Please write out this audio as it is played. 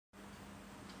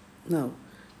Now,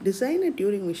 design a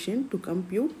Turing machine to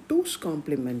compute 2's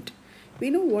complement. We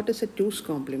know what is a 2's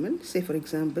complement. Say for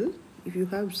example, if you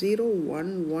have 0,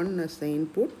 1, 1 as the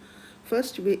input,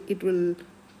 first it will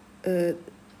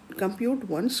compute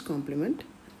 1's complement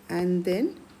and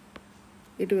then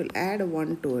it will add a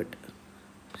 1 to it.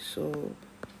 So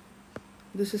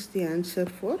this is the answer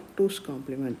for 2's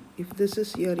complement. If this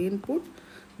is your input,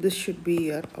 this should be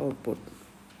your output.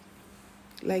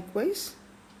 Likewise,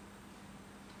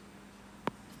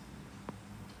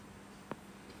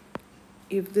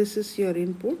 if this is your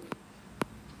input,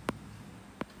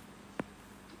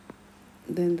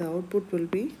 then the output will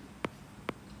be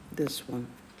this one.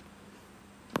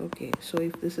 Okay, so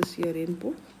if this is your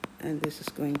input and this is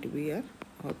going to be your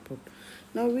output.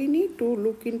 Now we need to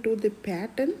look into the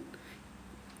pattern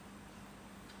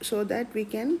so that we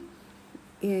can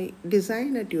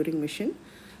design a Turing machine.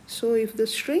 So if the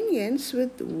string ends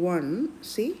with 1,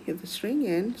 see, if the string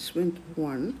ends with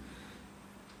 1,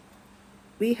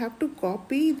 we have to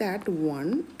copy that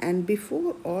 1, and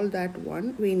before all that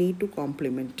 1, we need to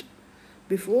complement.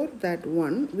 Before that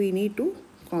 1, we need to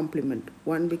complement.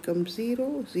 1 becomes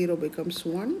 0, 0 becomes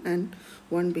 1, and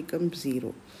 1 becomes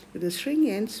 0. If the string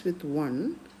ends with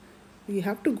 1, you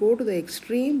have to go to the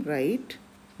extreme right.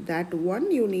 That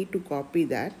 1 you need to copy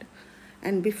that,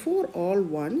 and before all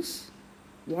 1's,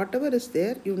 whatever is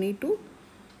there, you need to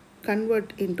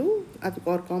convert into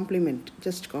or complement,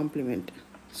 just complement.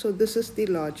 So this is the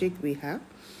logic we have.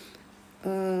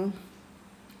 So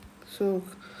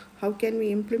how can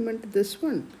we implement this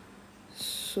one?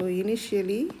 So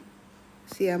initially,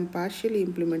 see, I'm partially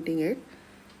implementing it.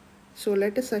 So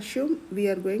let us assume we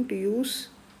are going to use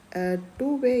a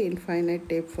two-way infinite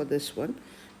tape for this one,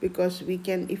 because we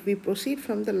can, if we proceed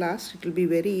from the last, it will be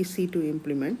very easy to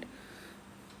implement.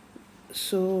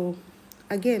 So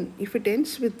again, if it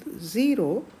ends with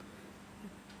 0,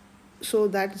 so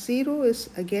that 0 is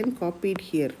again copied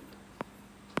here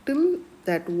till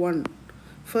that 1.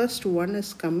 First 1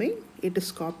 is coming, it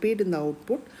is copied in the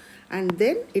output, and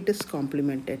then it is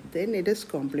complemented.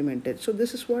 So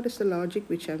this is what is the logic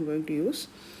which I'm going to use.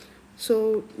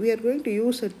 So we are going to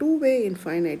use a two-way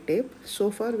infinite tape.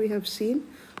 So far we have seen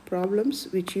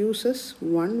problems which uses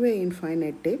one-way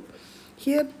infinite tape.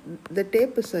 Here the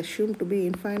tape is assumed to be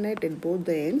infinite at both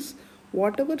the ends.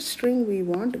 Whatever string we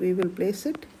want, we will place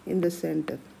it in the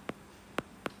center.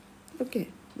 Okay,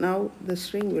 now the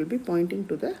string will be pointing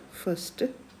to the first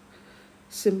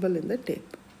symbol in the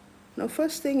tape. Now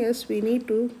first thing is we need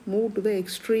to move to the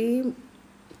extreme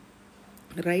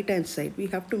right hand side. We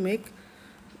have to make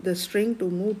the string to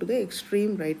move to the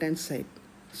extreme right hand side.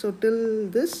 So till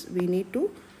this we need to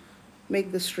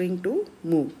make the string to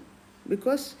move,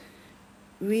 because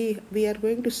we are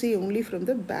going to see only from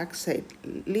the back side,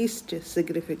 least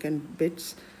significant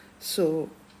bits.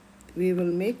 So we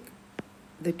will make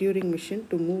the Turing machine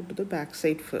to move to the back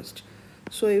side first.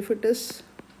 So if it is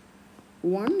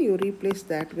 1, you replace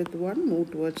that with 1, move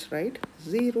towards right.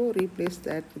 0, replace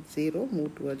that with 0,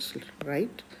 move towards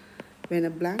right. When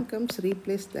a blank comes,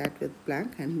 replace that with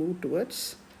blank and move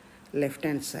towards left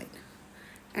hand side.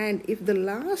 And if the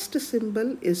last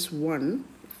symbol is 1,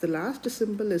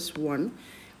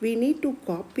 we need to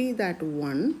copy that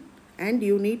 1 and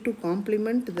you need to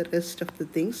complement the rest of the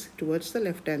things towards the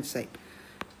left hand side.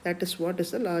 That is what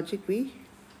is the logic we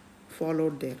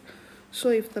followed there. So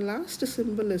if the last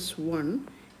symbol is 1,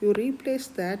 you replace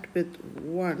that with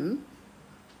 1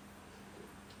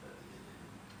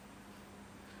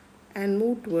 and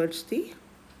move towards the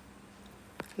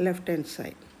left hand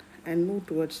side.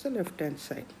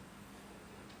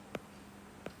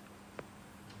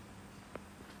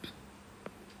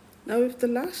 Now if the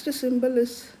last symbol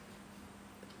is,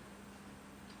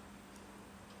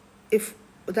 if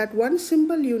that one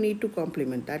symbol you need to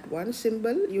complement, and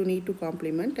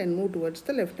move towards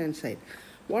the left hand side.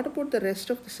 What about the rest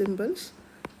of the symbols?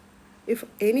 If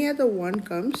any other 1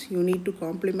 comes, you need to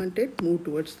complement it, move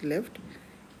towards the left.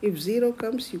 If 0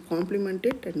 comes, you complement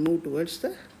it and move towards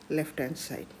the left hand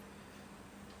side.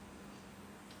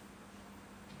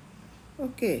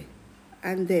 Okay,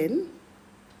 and then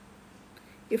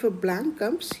if a blank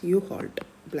comes, you halt.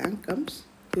 Blank comes,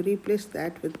 you replace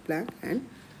that with blank and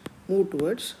move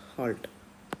towards halt.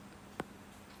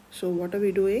 So what are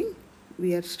we doing?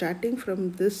 We are starting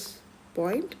from this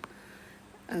point,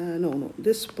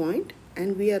 this point,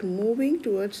 and we are moving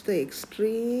towards the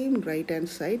extreme right hand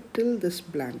side till this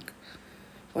blank.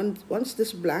 Once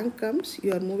this blank comes,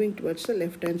 you are moving towards the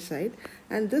left hand side,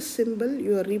 and this symbol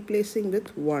you are replacing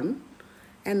with 1,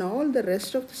 and all the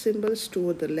rest of the symbols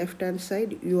toward the left hand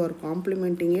side you are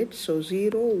complementing it. So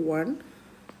 0, 1,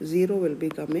 0 will be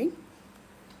coming,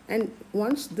 And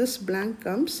once this blank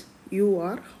comes, you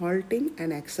are halting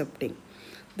and accepting.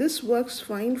 This works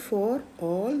fine for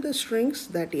all the strings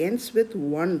that ends with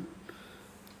 1.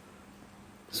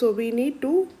 So we need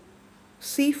to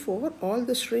see for all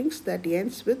the strings that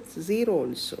ends with 0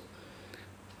 also.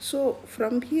 So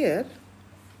from here,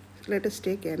 let us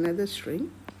take another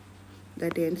string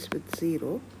that ends with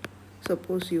 0.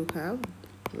 Suppose you have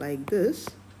like this.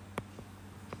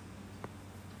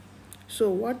 So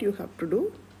what you have to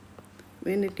do,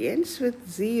 when it ends with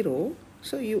 0,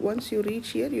 so once you reach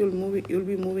here, you'll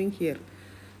be moving here.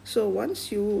 So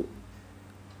once you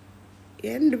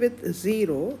end with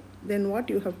 0, then what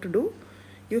you have to do,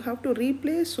 you have to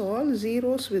replace all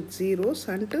zeros with zeros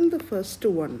until the first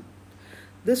one.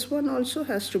 This one also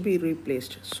has to be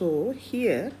replaced. So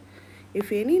here,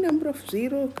 if any number of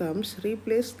 0 comes,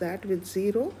 replace that with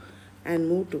 0 and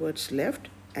move towards left.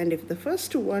 And if the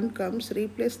first one comes,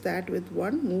 replace that with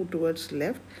 1, move towards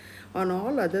left. On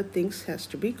all other things has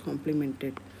to be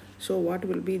complemented. So what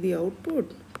will be the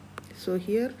output? So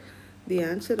here the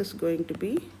answer is going to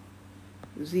be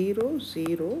 0,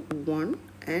 0, 1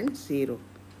 and 0.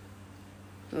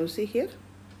 Now see here.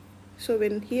 So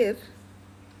when here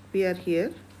we are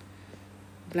here,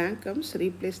 blank comes,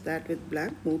 replace that with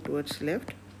blank, move towards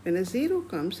left. When a 0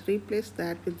 comes, replace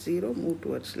that with 0, move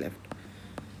towards left.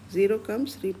 0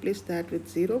 comes, replace that with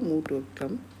 0, move to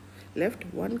left.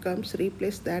 1 comes,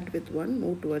 replace that with 1,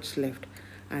 move towards left.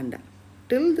 And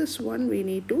till this one we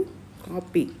need to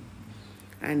copy.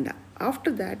 And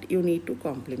after that you need to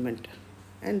complement.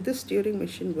 And this Turing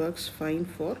machine works fine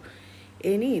for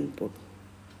any input.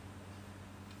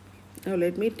 Now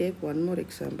let me take one more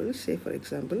example. Say for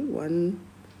example 1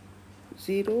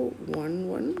 0 1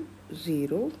 1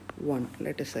 0 1.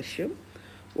 Let us assume.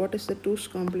 What is the 2's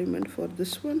complement for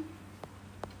this one?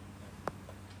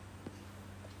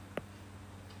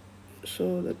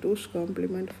 So the 2's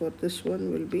complement for this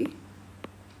one will be,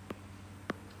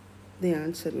 the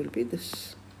answer will be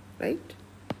this, right?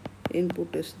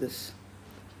 Input is this.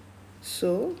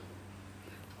 So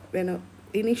when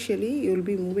initially you will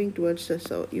be moving towards this,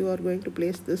 so you are going to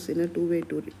place this in a two-way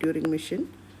Turing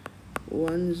machine.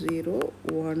 1 0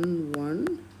 1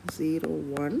 1 0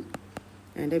 1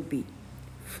 and a B.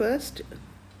 First,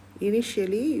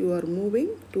 initially you are moving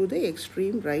to the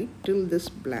extreme right till this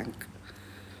blank.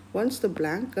 Once the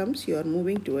blank comes, you are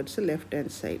moving towards the left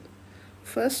hand side.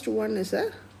 First one is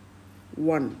a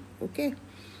 1. Okay.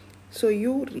 So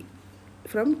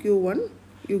from Q1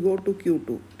 you go to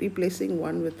Q2, replacing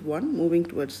 1 with 1, moving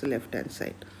towards the left hand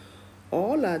side.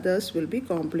 All others will be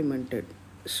complemented.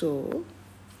 So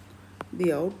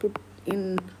the output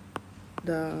in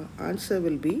the answer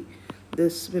will be,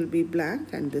 this will be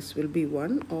blank and this will be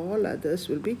 1. All others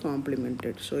will be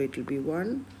complemented. So it will be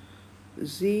 1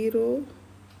 0,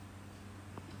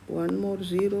 one more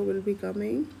 0 will be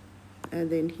coming, and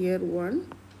then here 1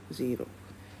 0.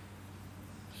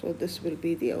 So this will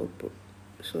be the output.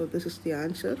 So this is the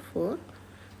answer for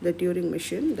the Turing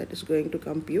machine that is going to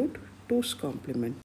compute 2's complement.